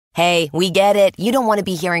Hey, we get it. You don't want to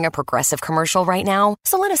be hearing a Progressive commercial right now,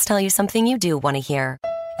 so let us tell you something you do want to hear.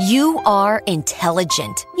 You are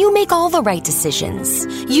intelligent. You make all the right decisions.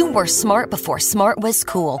 You were smart before smart was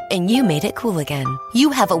cool, and you made it cool again.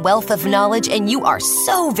 You have a wealth of knowledge, and you are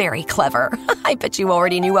so very clever. I bet you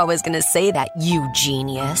already knew I was going to say that, you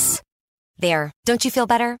genius. There, don't you feel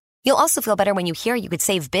better? You'll also feel better when you hear you could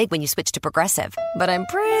save big when you switch to Progressive. But I'm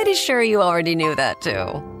pretty sure you already knew that, too.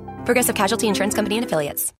 Progressive Casualty Insurance Company and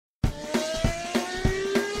Affiliates.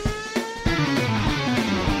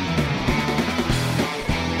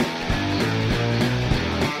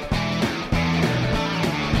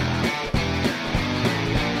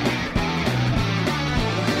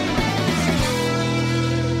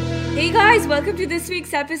 Hey guys, welcome to this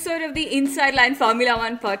week's episode of the Inside Line Formula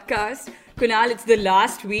One podcast. Kunal, it's the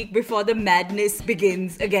last week before the madness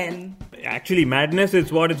begins again. Actually, madness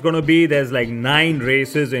is what it's going to be. There's like 9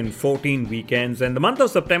 races in 14 weekends. And the month of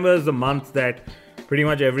September is the month that pretty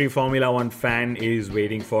much every Formula One fan is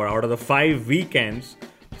waiting for. Out of the 5 weekends,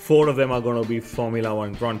 4 of them are going to be Formula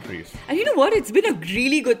One Grand Prix. And you know what? It's been a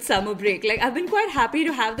really good summer break. I've been quite happy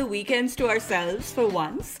to have the weekends to ourselves for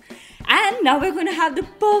once. And now we're going to have the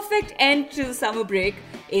perfect end to the summer break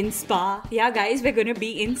in Spa. Yeah, guys, we're going to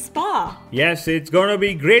be in Spa. Yes, it's going to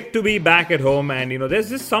be great to be back at home. And, there's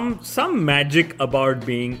just some magic about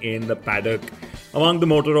being in the paddock among the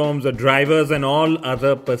motorhomes, the drivers and all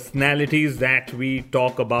other personalities that we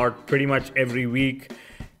talk about pretty much every week.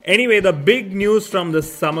 Anyway, the big news from the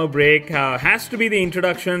summer break has to be the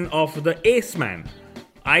introduction of the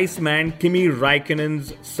Iceman, Kimi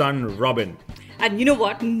Raikkonen's son, Robin. And you know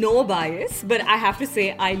what? No bias, but I have to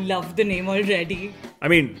say I love the name already. I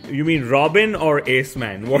mean, you mean Robin or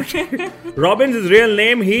Aceman? What? Robin's his real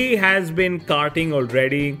name. He has been karting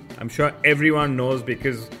already. I'm sure everyone knows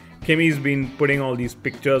because Kimi's been putting all these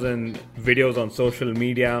pictures and videos on social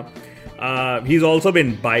media. He's also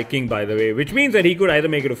been biking, by the way, which means that he could either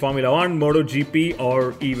make it to Formula 1, MotoGP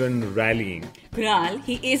or even rallying. Kunal,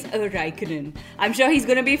 he is a Raikkonen. I'm sure he's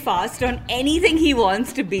going to be fast on anything he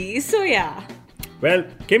wants to be, so yeah. Well,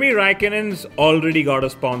 Kimi Raikkonen's already got a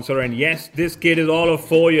sponsor, and yes, this kid is all of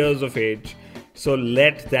 4 years of age, so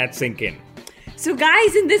let that sink in. So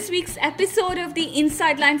guys, in this week's episode of the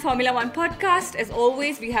Inside Line Formula One podcast, as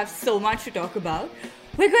always, we have so much to talk about.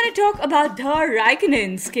 We're going to talk about the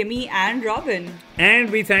Raikkonens, Kimi and Robin.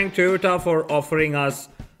 And we thank Toyota for offering us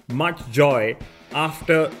much joy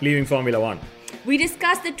after leaving Formula One. We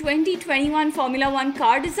discussed the 2021 Formula One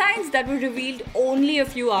car designs that were revealed only a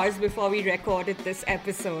few hours before we recorded this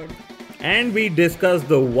episode. And we discussed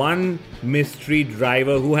the one mystery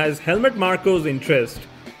driver who has Helmut Marko's interest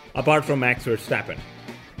apart from Max Verstappen.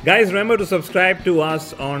 Guys, remember to subscribe to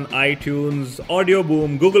us on iTunes, Audio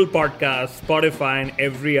Boom, Google Podcasts, Spotify and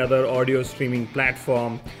every other audio streaming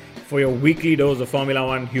platform for your weekly dose of Formula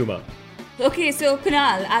One humor. Okay, so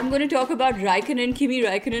Kunal, I'm going to talk about Kimi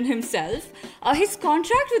Raikkonen himself. His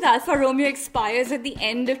contract with Alfa Romeo expires at the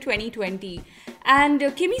end of 2020.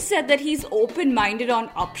 And Kimi said that he's open-minded on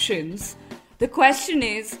options. The question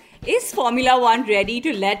is Formula One ready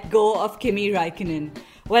to let go of Kimi Raikkonen?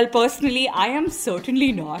 Well, personally, I am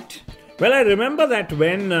certainly not. Well, I remember that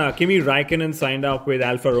when Kimi Raikkonen signed up with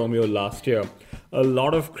Alfa Romeo last year, a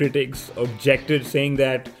lot of critics objected, saying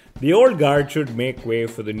that the old guard should make way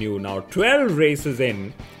for the new. Now, 12 races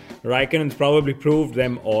in, Raikkonen's probably proved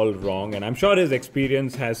them all wrong, and I'm sure his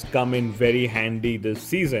experience has come in very handy this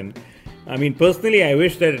season. I mean, personally, I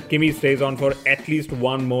wish that Kimi stays on for at least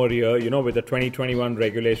one more year, with the 2021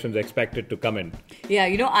 regulations expected to come in. Yeah,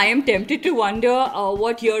 I am tempted to wonder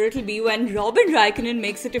what year it'll be when Robin Raikkonen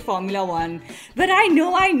makes it to Formula One. But I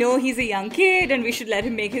know he's a young kid and we should let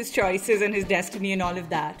him make his choices and his destiny and all of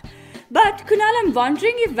that. But Kunal, I'm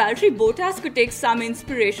wondering if Valtteri Bottas could take some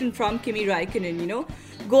inspiration from Kimi Raikkonen,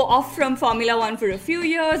 go off from Formula One for a few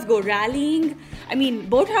years, go rallying. I mean,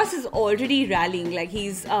 Bottas is already rallying,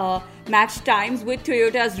 he's matched times with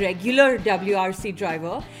Toyota's regular WRC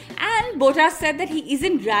driver. And Bottas said that he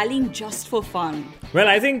isn't rallying just for fun. Well,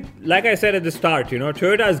 I think, like I said at the start,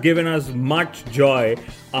 Toyota has given us much joy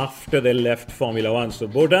after they left Formula One. So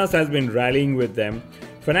Bottas has been rallying with them.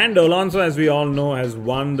 Fernando Alonso, as we all know, has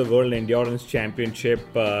won the World Endurance Championship,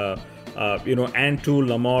 and 2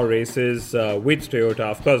 Le Mans races with Toyota,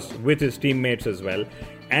 of course, with his teammates as well.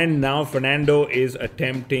 And now Fernando is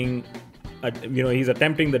attempting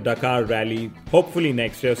the Dakar Rally, hopefully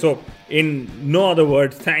next year. So, in no other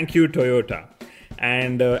words, thank you, Toyota.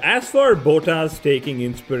 And as for Bottas taking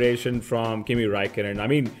inspiration from Kimi Raikkonen, I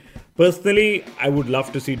mean, personally, I would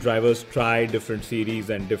love to see drivers try different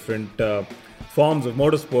series and different forms of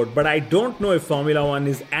motorsport, but I don't know if Formula One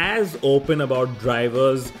is as open about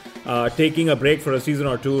drivers taking a break for a season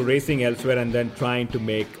or two, racing elsewhere, and then trying to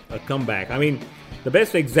make a comeback. I mean, the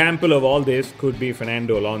best example of all this could be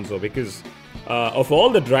Fernando Alonso, because of all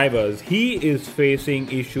the drivers, he is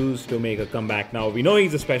facing issues to make a comeback. Now, we know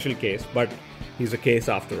he's a special case, but he's a case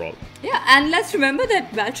after all. Yeah, and let's remember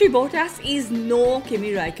that Valtteri Bottas is no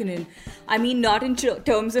Kimi Raikkonen. I mean, not in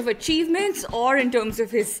terms of achievements or in terms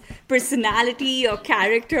of his personality or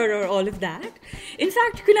character or all of that. In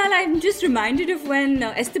fact, Kunal, I'm just reminded of when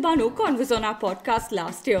Esteban Ocon was on our podcast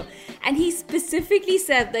last year, and he specifically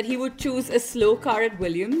said that he would choose a slow car at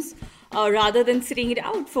Williams rather than sitting it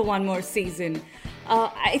out for one more season.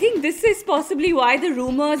 I think this is possibly why the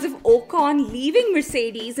rumors of Ocon leaving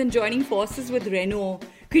Mercedes and joining forces with Renault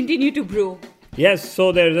continue to brew. Yes,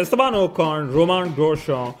 so there's Esteban Ocon, Romain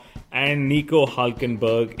Grosjean, and Nico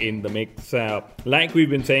Hülkenberg in the mix, like we've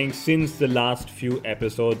been saying since the last few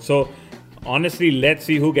episodes. So honestly, let's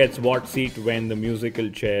see who gets what seat when the musical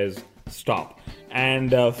chairs stop.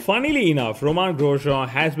 And funnily enough, Romain Grosjean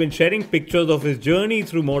has been sharing pictures of his journey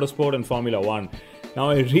through motorsport and Formula One.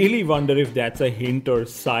 Now, I really wonder if that's a hint or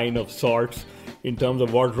sign of sorts in terms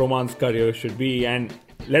of what Romain's career should be. And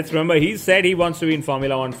let's remember, he said he wants to be in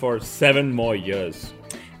Formula One for 7 more years.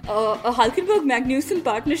 A Hülkenberg-Magnussen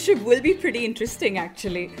partnership will be pretty interesting,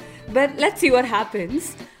 actually. But let's see what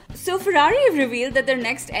happens. So Ferrari have revealed that their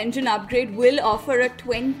next engine upgrade will offer a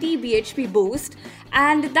 20 bhp boost,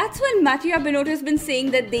 and that's when Mattia Binotto has been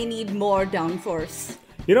saying that they need more downforce.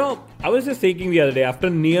 You know, I was just thinking the other day, after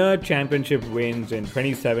near championship wins in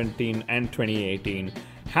 2017 and 2018,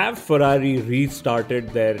 have Ferrari restarted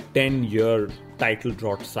their 10-year title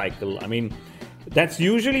drought cycle? I mean, that's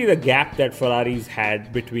usually the gap that Ferrari's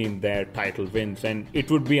had between their title wins, and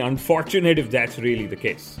it would be unfortunate if that's really the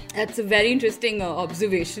case. That's a very interesting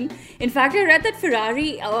observation. In fact, I read that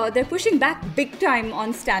Ferrari, they're pushing back big time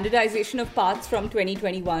on standardization of parts from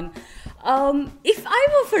 2021. If I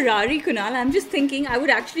were Ferrari, Kunal, I'm just thinking I would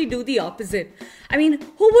actually do the opposite. I mean,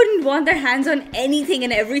 who wouldn't want their hands on anything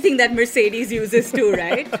and everything that Mercedes uses too,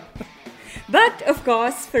 right? But, of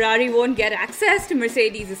course, Ferrari won't get access to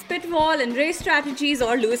Mercedes' pit wall and race strategies,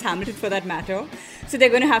 or Lewis Hamilton for that matter. So they're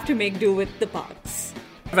going to have to make do with the parts.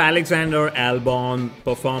 If Alexander Albon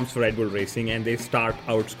performs for Red Bull Racing and they start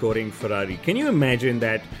outscoring Ferrari, can you imagine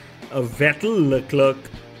that a Vettel-Leclerc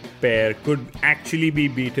pair could actually be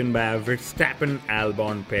beaten by a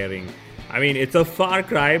Verstappen-Albon pairing? I mean, it's a far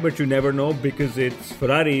cry, but you never know because it's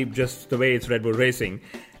Ferrari just the way it's Red Bull Racing.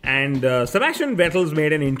 And Sebastian Vettel's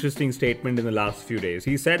made an interesting statement in the last few days.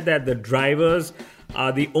 He said that the drivers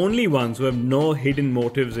are the only ones who have no hidden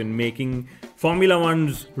motives in making Formula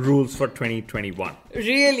One's rules for 2021.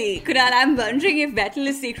 Really? Kunal, I'm wondering if Vettel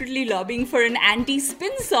is secretly lobbying for an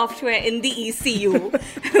anti-spin software in the ECU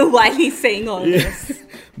while he's saying all this.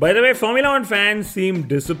 By the way, Formula One fans seem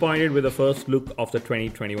disappointed with the first look of the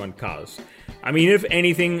 2021 cars. I mean, if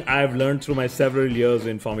anything, I've learned through my several years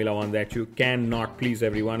in Formula One that you cannot please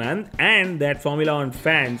everyone, and that Formula One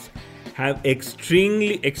fans have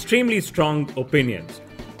extremely strong opinions.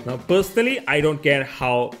 Now, personally, I don't care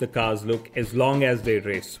how the cars look as long as they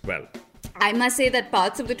race well. I must say that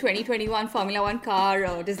parts of the 2021 Formula One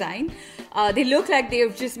car design, they look like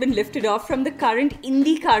they've just been lifted off from the current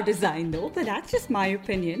IndyCar design, though. But that's just my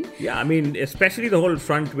opinion. Yeah, I mean, especially the whole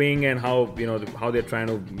front wing and how how they're trying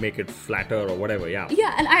to make it flatter or whatever. Yeah.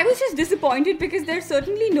 Yeah, and I was just disappointed because they're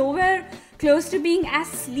certainly nowhere close to being as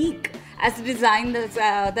sleek as the design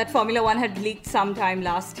that Formula One had leaked sometime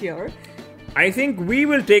last year. I think we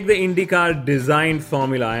will take the IndyCar design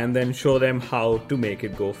formula and then show them how to make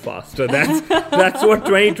it go faster. That's what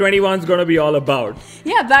 2021 is going to be all about.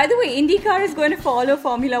 Yeah, by the way, IndyCar is going to follow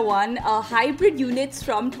Formula One hybrid units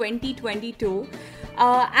from 2022.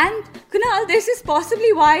 And Kunal, this is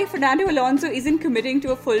possibly why Fernando Alonso isn't committing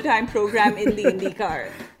to a full-time program in the IndyCar.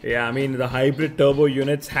 Yeah, I mean, the hybrid turbo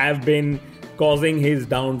units have been causing his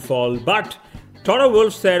downfall, but Toto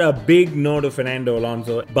Wolff said a big no to Fernando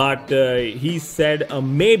Alonso, but he said a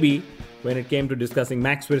maybe when it came to discussing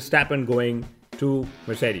Max Verstappen going to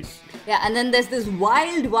Mercedes. Yeah, and then there's this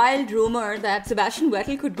wild rumor that Sebastian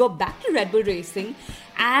Vettel could go back to Red Bull Racing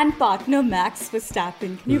and partner Max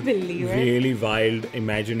Verstappen. Can you believe it? Really wild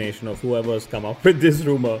imagination of whoever's come up with this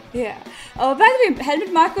rumor. Yeah. By the way,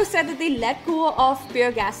 Helmut Marko said that they let go of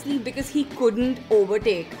Pierre Gasly because he couldn't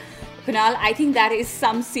overtake. Kunal, I think that is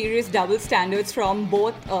some serious double standards from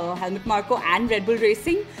both Helmut Marko and Red Bull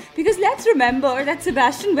Racing, because let's remember that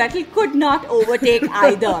Sebastian Vettel could not overtake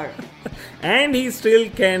either. And he still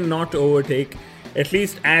cannot overtake, at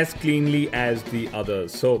least as cleanly as the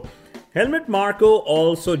others. So, Helmut Marko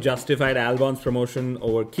also justified Albon's promotion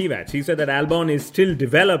over Kvyat. He said that Albon is still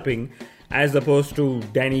developing as opposed to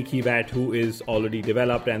Danny Kivat, who is already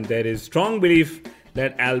developed, and there is strong belief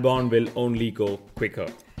that Albon will only go quicker.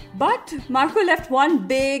 But Marco left one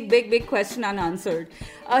big question unanswered.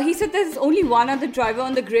 He said there's only one other driver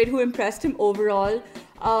on the grid who impressed him overall,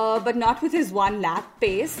 but not with his one lap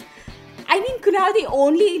pace. I mean, Kunal, the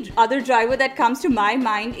only other driver that comes to my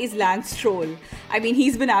mind is Lance Stroll. I mean,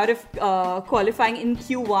 he's been out of qualifying in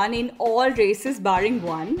Q1 in all races barring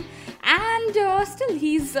one. And still,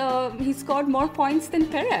 he's scored more points than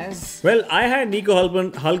Perez. Well, I had Nico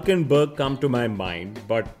Hülkenberg come to my mind.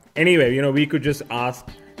 But anyway, we could just ask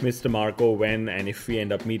Mr. Marco when and if we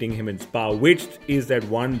end up meeting him in Spa, which is that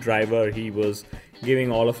one driver he was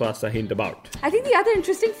giving all of us a hint about. I think the other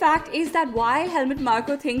interesting fact is that while Helmut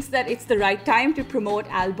Marko thinks that it's the right time to promote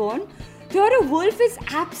Albon, Toto Wolff is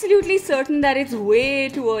absolutely certain that it's way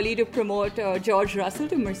too early to promote George Russell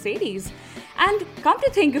to Mercedes. And come to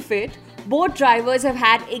think of it, both drivers have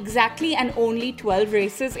had exactly and only 12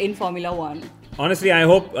 races in Formula One. Honestly, I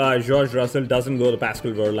hope George Russell doesn't go the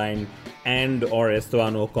Pascal Wehrlein and or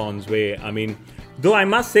Esteban Ocon's way. I mean, though I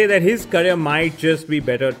must say that his career might just be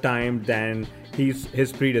better timed than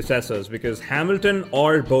his predecessors, because Hamilton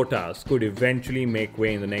or Bottas could eventually make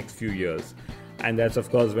way in the next few years. And that's, of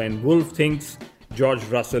course, when Wolff thinks George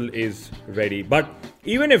Russell is ready. But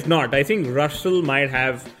even if not, I think Russell might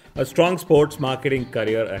have a strong sports marketing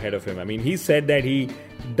career ahead of him. I mean, he said that he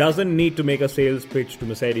doesn't need to make a sales pitch to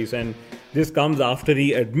Mercedes, and this comes after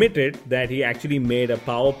he admitted that he actually made a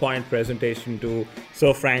PowerPoint presentation to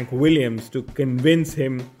Sir Frank Williams to convince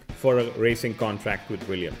him for a racing contract with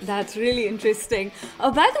Williams. That's really interesting.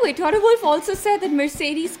 By the way, Toto Wolff also said that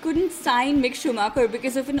Mercedes couldn't sign Mick Schumacher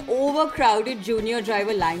because of an overcrowded junior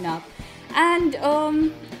driver lineup. And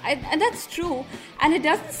that's true. And it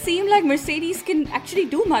doesn't seem like Mercedes can actually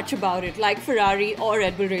do much about it, like Ferrari or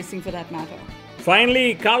Red Bull Racing for that matter.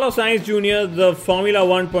 Finally, Carlos Sainz Jr., the Formula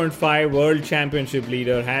 1.5 World Championship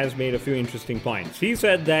leader, has made a few interesting points. He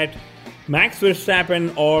said that Max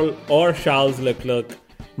Verstappen or Charles Leclerc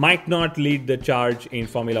might not lead the charge in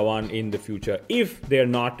Formula 1 in the future if they're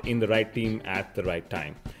not in the right team at the right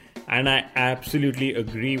time. And I absolutely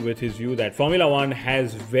agree with his view that Formula 1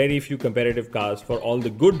 has very few competitive cars for all the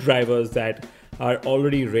good drivers that are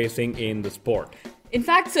already racing in the sport. In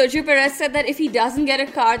fact, Sergio Perez said that if he doesn't get a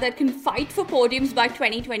car that can fight for podiums by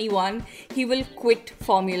 2021, he will quit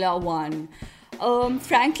Formula 1.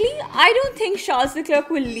 Frankly, I don't think Charles Leclerc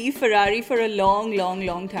will leave Ferrari for a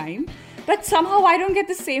long time. But somehow I don't get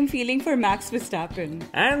the same feeling for Max Verstappen.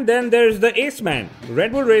 And then there's the ace man.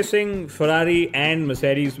 Red Bull Racing, Ferrari and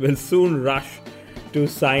Mercedes will soon rush to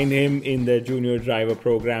sign him in their junior driver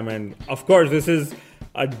program. And of course, this is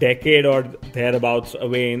a decade or thereabouts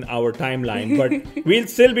away in our timeline. But we'll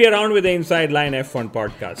still be around with the Inside Line F1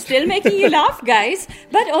 podcast. Still making you laugh, guys.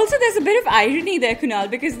 But also there's a bit of irony there, Kunal,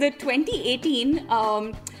 because the 2018...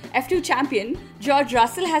 F2 champion George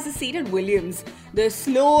Russell has a seat at Williams, the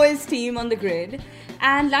slowest team on the grid.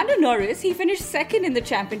 And Lando Norris, he finished second in the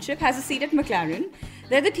championship, has a seat at McLaren.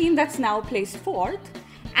 They're the team that's now placed fourth.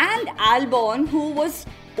 And Albon, who was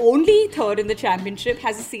only third in the championship,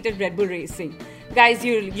 has a seat at Red Bull Racing. Guys,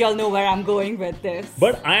 you'll know where I'm going with this.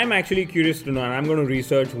 But I am actually curious to know, and I'm going to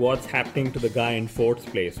research what's happening to the guy in fourth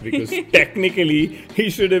place, because technically he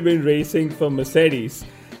should have been racing for Mercedes.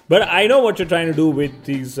 But I know what you're trying to do with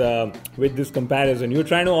this comparison. You're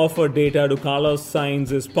trying to offer data to Carlos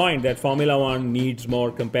Sainz's point that Formula One needs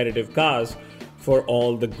more competitive cars for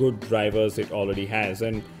all the good drivers it already has.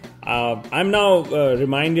 And I'm now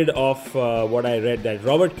reminded of what I read, that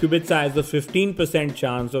Robert Kubica has a 15%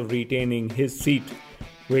 chance of retaining his seat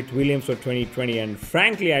with Williams for 2020. And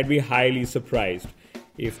frankly, I'd be highly surprised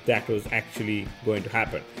if that was actually going to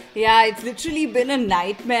happen. Yeah, it's literally been a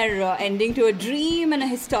nightmare ending to a dream and a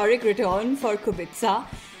historic return for Kubica.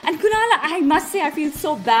 And Kunal, I must say I feel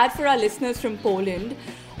so bad for our listeners from Poland.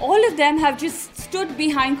 All of them have just stood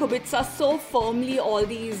behind Kubica so firmly all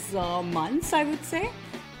these months, I would say.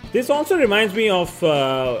 This also reminds me of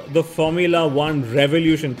the Formula One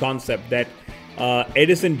revolution concept that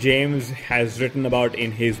Edison James has written about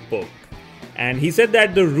in his book. And he said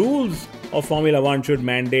that the rules of Formula One should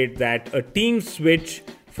mandate that a team switch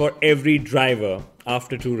for every driver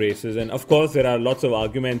after 2 races. And of course, there are lots of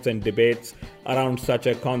arguments and debates around such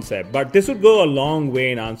a concept. But this would go a long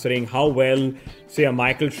way in answering how well, say, a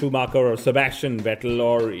Michael Schumacher or Sebastian Vettel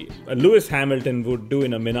or a Lewis Hamilton would do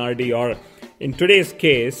in a Minardi, or in today's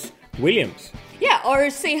case, Williams. Yeah, Yeah, or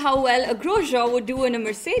say how well a Grosjean would do in a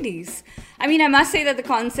Mercedes. I mean, I must say that the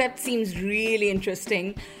concept seems really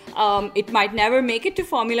interesting. It might never make it to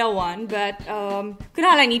Formula One, but Kunal,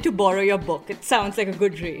 I need to borrow your book. It sounds like a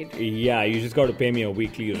good read. Yeah, you just got to pay me a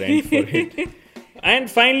weekly rent for it.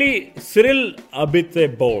 And finally, Cyril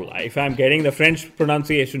Abiteboul, if I'm getting the French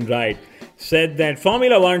pronunciation right, said that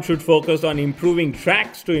Formula One should focus on improving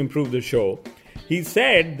tracks to improve the show. He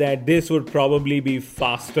said that this would probably be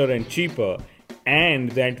faster and cheaper,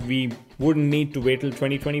 and that we wouldn't need to wait till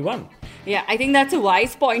 2021. Yeah, I think that's a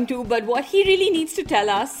wise point too, but what he really needs to tell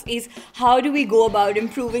us is how do we go about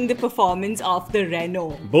improving the performance of the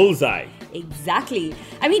Renault? Bullseye. Exactly.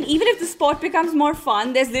 I mean, even if the sport becomes more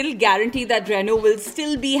fun, there's little guarantee that Renault will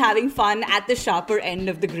still be having fun at the sharper end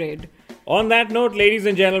of the grid. On that note, ladies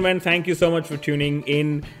and gentlemen, thank you so much for tuning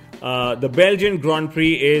in. The Belgian Grand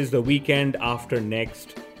Prix is the weekend after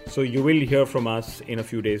next, so you will hear from us in a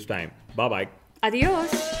few days' time. Bye-bye.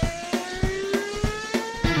 Adios.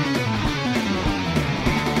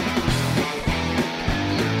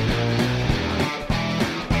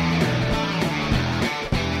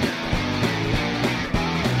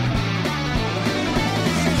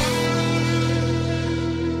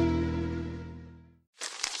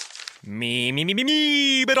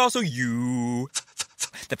 Me, but also you.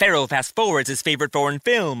 The Pharaoh fast forwards his favorite foreign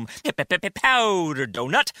film, Powder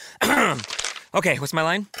Donut. Okay, what's my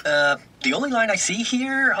line? The only line I see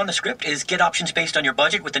here on the script is get options based on your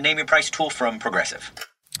budget with the Name Your Price tool from Progressive.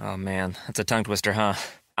 Oh man, that's a tongue twister, huh?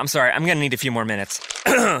 I'm sorry, I'm gonna need a few more minutes.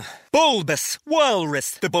 Bulbous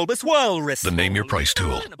Walrus, the Bulbous Walrus. The Name Your Price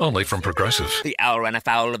tool, only from Progressive. The owl ran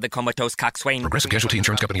afoul of the comatose coxswain. Progressive Casualty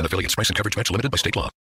Insurance Company and affiliates. Price and coverage match limited by state law.